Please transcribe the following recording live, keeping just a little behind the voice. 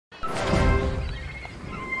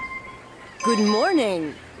Good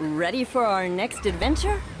morning! Ready for our next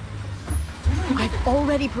adventure? I've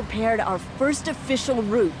already prepared our first official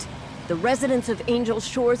route. The residents of Angel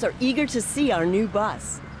Shores are eager to see our new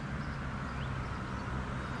bus.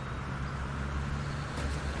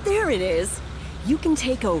 There it is! You can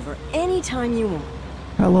take over anytime you want.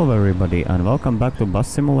 Hello everybody and welcome back to Bus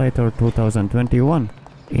Simulator 2021.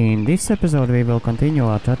 In this episode we will continue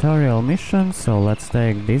our tutorial mission, so let's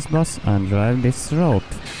take this bus and drive this route.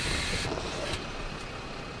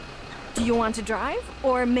 Do you want to drive?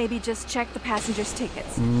 Or maybe just check the passengers'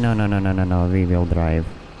 tickets? No, we will drive.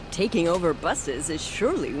 Taking over buses is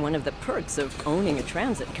surely one of the perks of owning a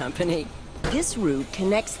transit company. This route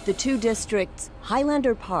connects the two districts,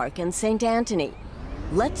 Highlander Park and St. Anthony.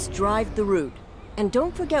 Let's drive the route. And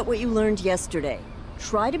don't forget what you learned yesterday.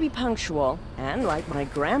 Try to be punctual, and like my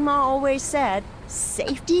grandma always said,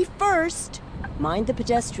 safety first. Mind the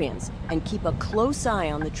pedestrians, and keep a close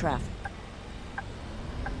eye on the traffic.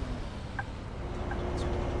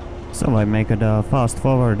 So I make a fast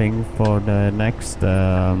forwarding for the next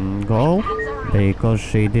goal, because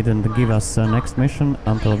she didn't give us a next mission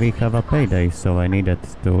until we have a payday, so I needed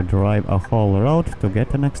to drive a whole road to get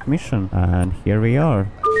the next mission, and here we are.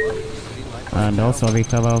 And also we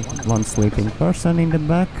have one sleeping person in the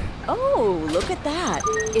back. Oh, look at that!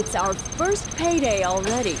 It's our first payday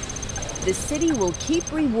already. The city will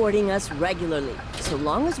keep rewarding us regularly, so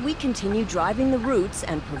long as we continue driving the routes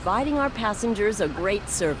and providing our passengers a great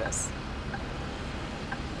service.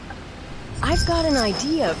 I've got an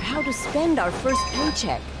idea of how to spend our first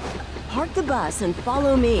paycheck. Park the bus and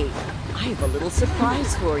follow me. I have a little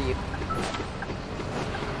surprise for you.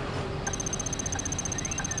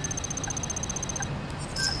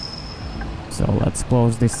 So let's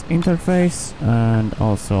close this interface and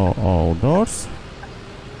also all doors.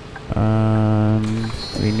 And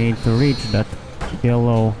we need to reach that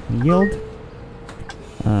yellow yield.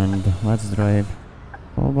 And let's drive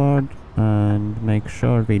forward and make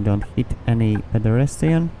sure we don't hit any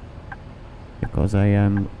pedestrian, because I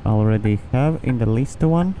am already have in the list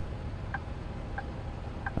one.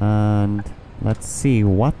 And let's see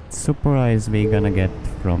what surprise we gonna get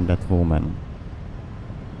from that woman.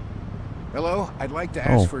 Hello, I'd like to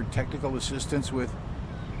ask for technical assistance with...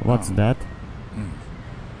 What's that?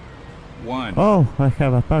 One. Oh, I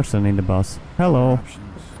have a person in the bus. Hello.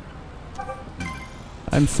 Options.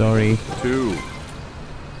 I'm sorry. Two.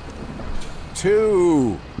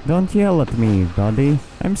 Don't yell at me, buddy.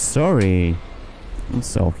 I'm sorry. And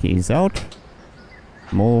so he's out.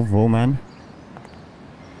 Move, woman.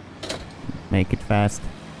 Make it fast.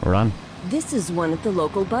 Run. This is one of the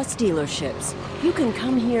local bus dealerships. You can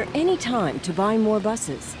come here anytime to buy more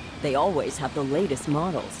buses. They always have the latest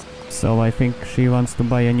models. So I think she wants to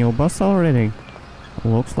buy a new bus already.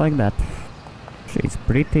 Looks like that. She's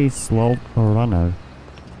pretty slow runner.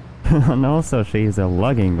 And also she's a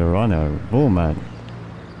lugging runner woman.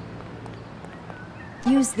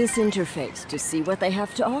 Use this interface to see what they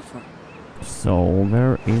have to offer. So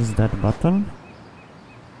where is that button?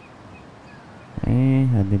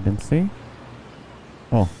 I didn't see.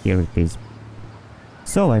 Oh, here it is.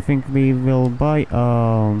 So I think we will buy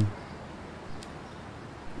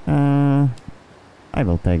I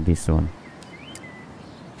will take this one.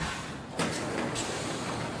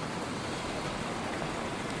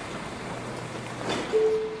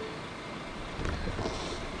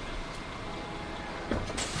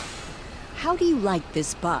 How do you like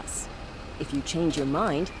this bus? If you change your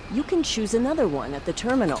mind, you can choose another one at the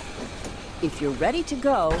terminal. If you're ready to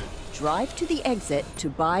go, drive to the exit to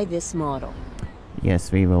buy this model.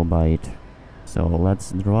 Yes, we will buy it. So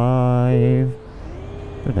let's drive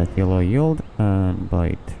to that yellow yield and buy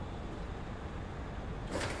it.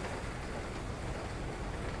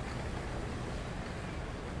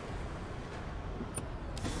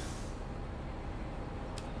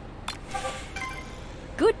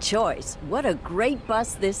 Good choice. What a great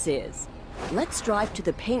bus this is. Let's drive to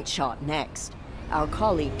the paint shop next. Our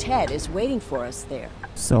colleague Ted is waiting for us there.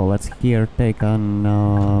 So let's here take an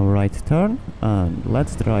right turn and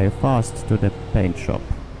let's drive fast to the paint shop.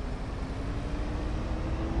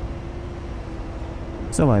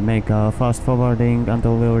 So I make a fast forwarding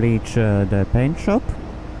until we reach the paint shop.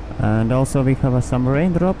 And also we have some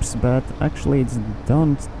raindrops, but actually it's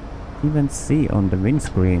don't even see on the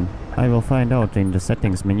windscreen. I will find out in the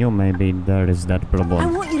settings menu, maybe there is that problem. I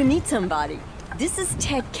want you to meet somebody. This is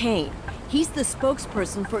Ted Kane. He's the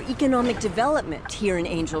spokesperson for economic development here in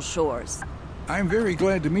Angel Shores. I'm very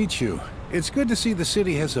glad to meet you. It's good to see the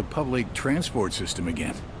city has a public transport system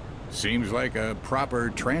again. Seems like a proper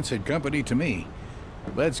transit company to me.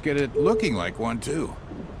 Let's get it looking like one too.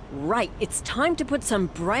 Right, it's time to put some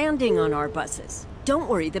branding on our buses. Don't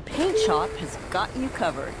worry, the paint shop has got you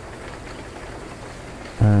covered.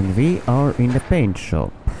 And we are in the paint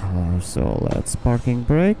shop. So let's parking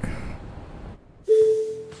brake.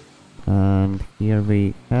 And here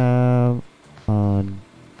we have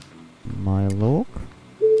my look.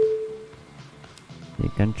 We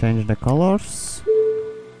can change the colors.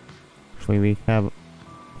 Actually, we have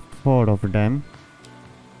 4 of them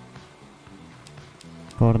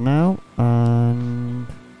for now, and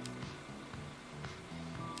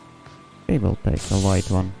we will take a white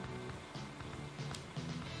one.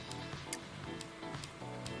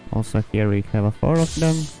 Also here we have 4 of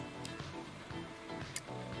them.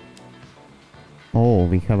 Oh,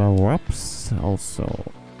 we have a wraps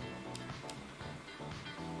also.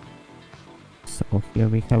 So here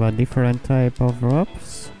we have a different type of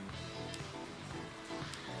wraps.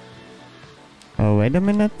 Oh, wait a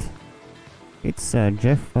minute. It's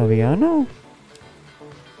Jeff Fabiano?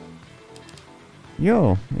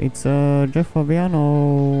 Yo, it's Jeff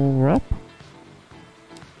Fabiano wrap.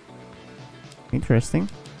 Interesting.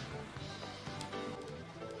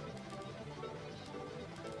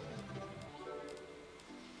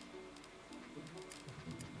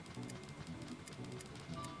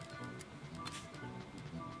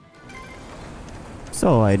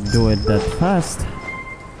 So I do it that fast.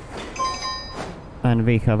 And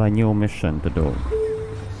we have a new mission to do.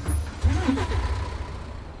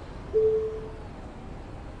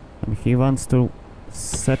 And he wants to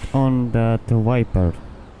set on that wiper.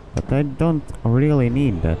 But I don't really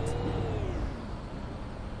need that.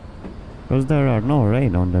 Because there are no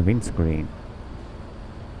rain on the windscreen.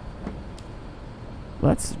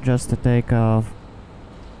 Let's just take a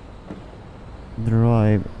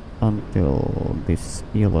drive until this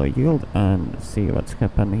yellow yield and see what's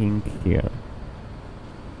happening here.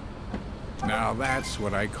 Now that's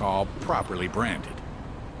what I call properly branded.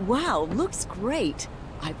 Wow, looks great.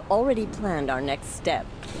 I've already planned our next step.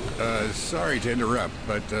 Sorry to interrupt,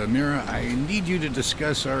 but Mira, I need you to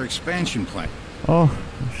discuss our expansion plan. Oh,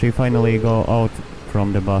 she finally go out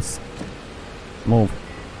from the bus. Move.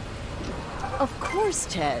 Of course,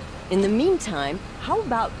 Ted. In the meantime, how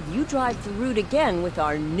about you drive the route again with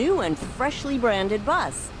our new and freshly branded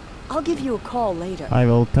bus? I'll give you a call later. I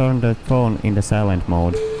will turn the phone in the silent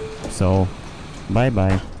mode. So,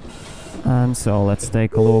 bye-bye. And so let's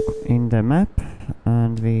take a look in the map.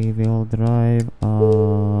 And we will drive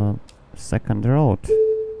a second road.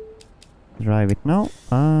 Drive it now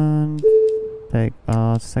and take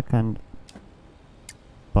a second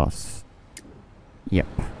bus. Yep.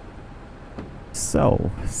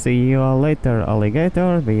 So, see you all later,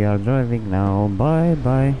 alligator. We are driving now. Bye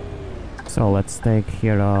bye. So let's take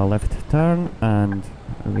here a left turn and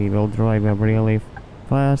we will drive really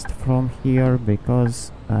fast from here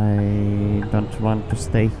because I don't want to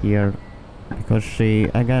stay here. Because she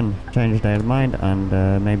again changed her mind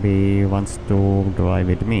and maybe wants to drive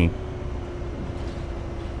with me.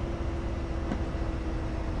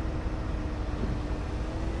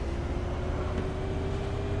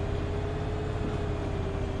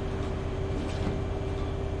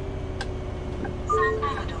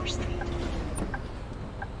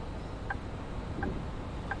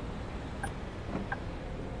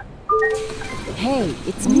 Hey,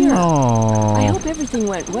 it's Mira. Oh. I hope everything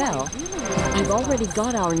went well. I've already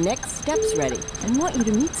got our next steps ready and want you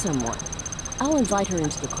to meet someone. I'll invite her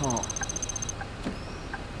into the call.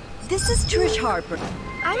 This is Trish Harper.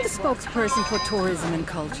 I'm the spokesperson for tourism and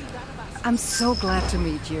culture. I'm so glad to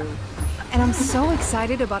meet you. And I'm so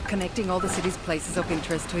excited about connecting all the city's places of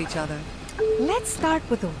interest to each other. Let's start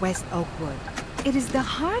with the West Oakwood. It is the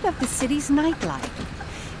heart of the city's nightlife.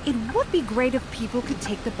 It would be great if people could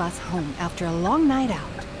take the bus home after a long night out.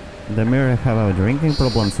 The mirror have drinking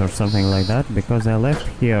problems or something like that, because I left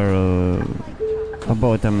here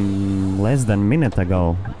about less than a minute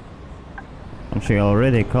ago. And she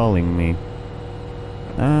already calling me.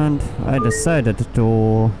 And I decided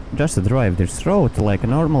to just drive this road like I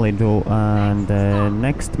normally do, and the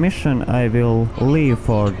next mission I will leave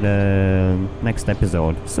for the next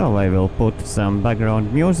episode. So I will put some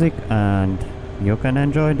background music and you can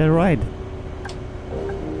enjoy the ride.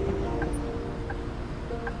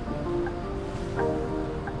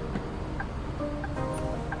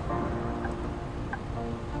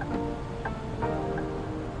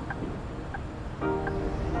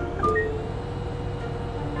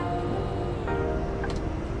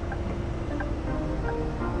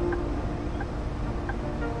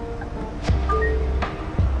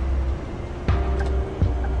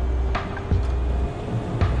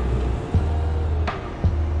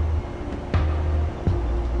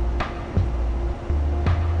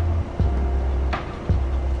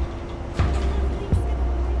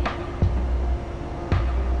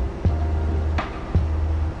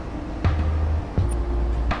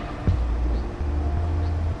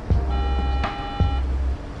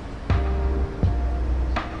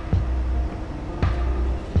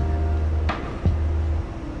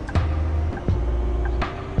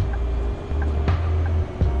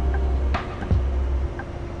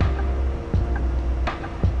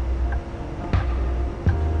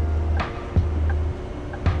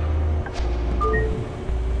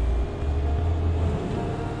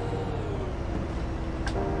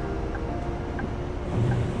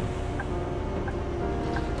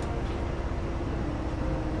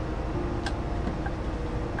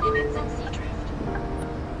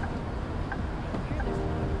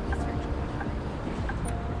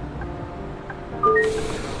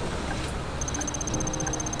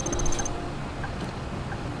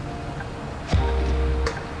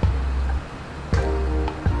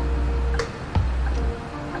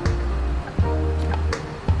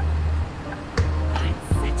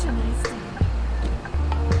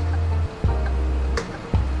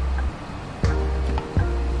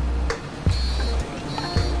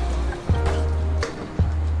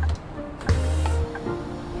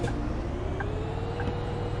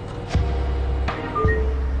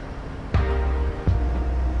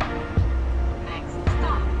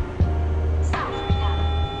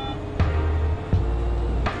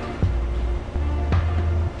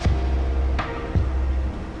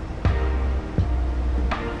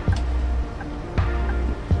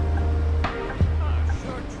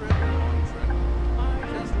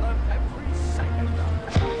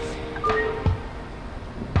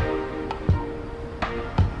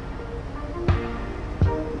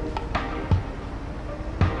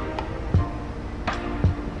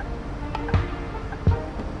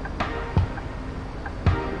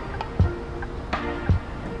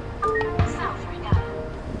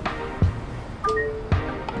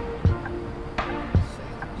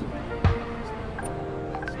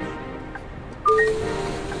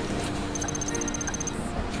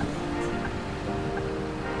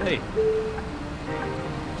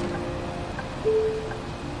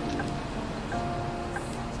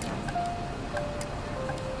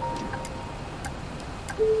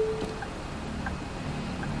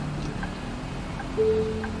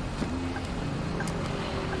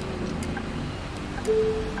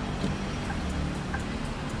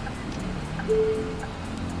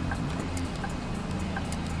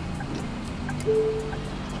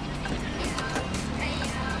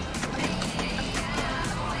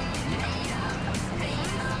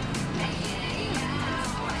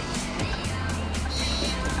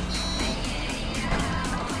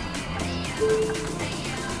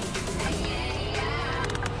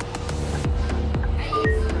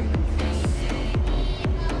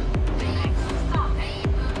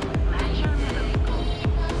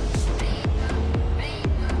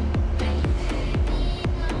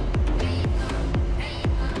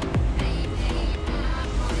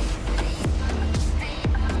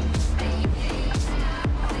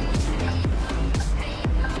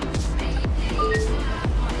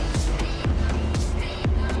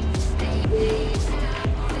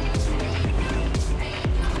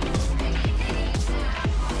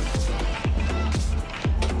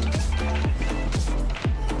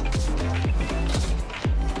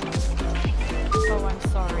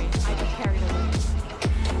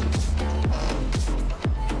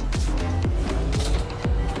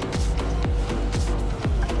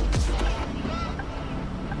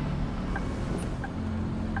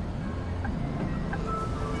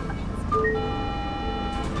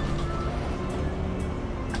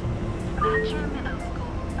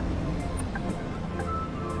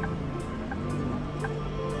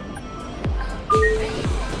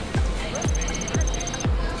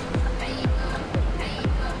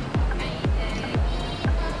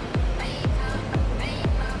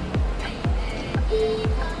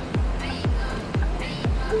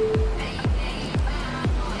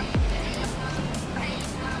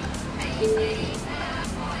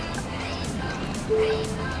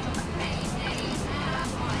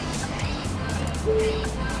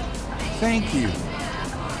 Thank you.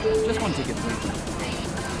 Just one ticket, please.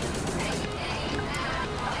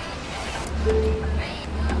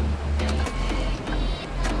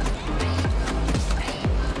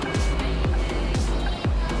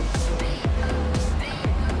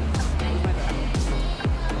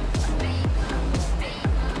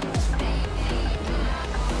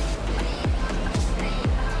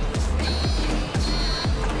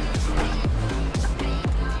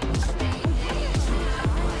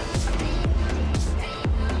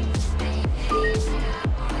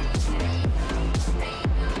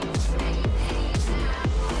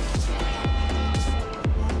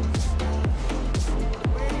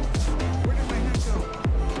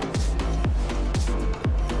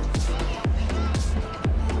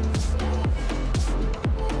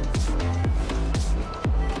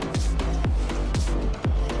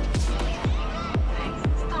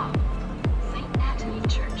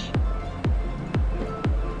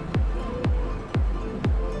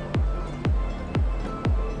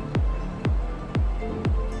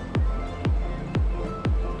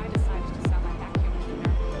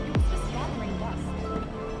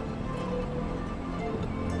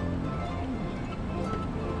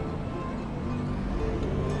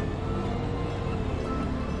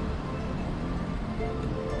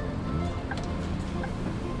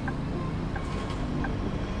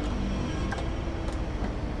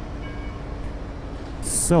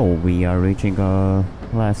 So we are reaching our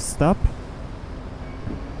last stop.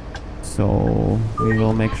 So we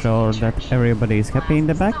will make sure that everybody is happy in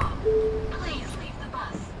the back.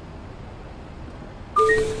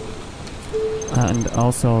 And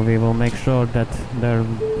also we will make sure that there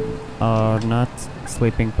are not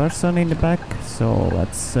sleeping person in the back. So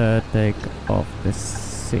let's take off this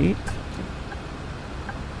seat.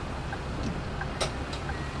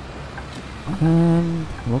 And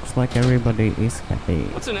looks like everybody is happy.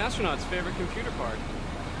 What's an astronaut's favorite computer part?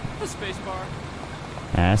 The space bar.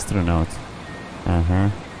 Astronaut.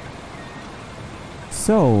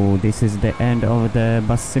 So this is the end of the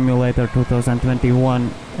Bus Simulator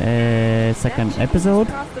 2021 second episode.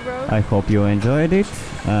 I hope you enjoyed it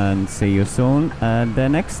and see you soon at the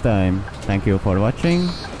next time. Thank you for watching.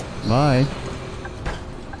 Bye.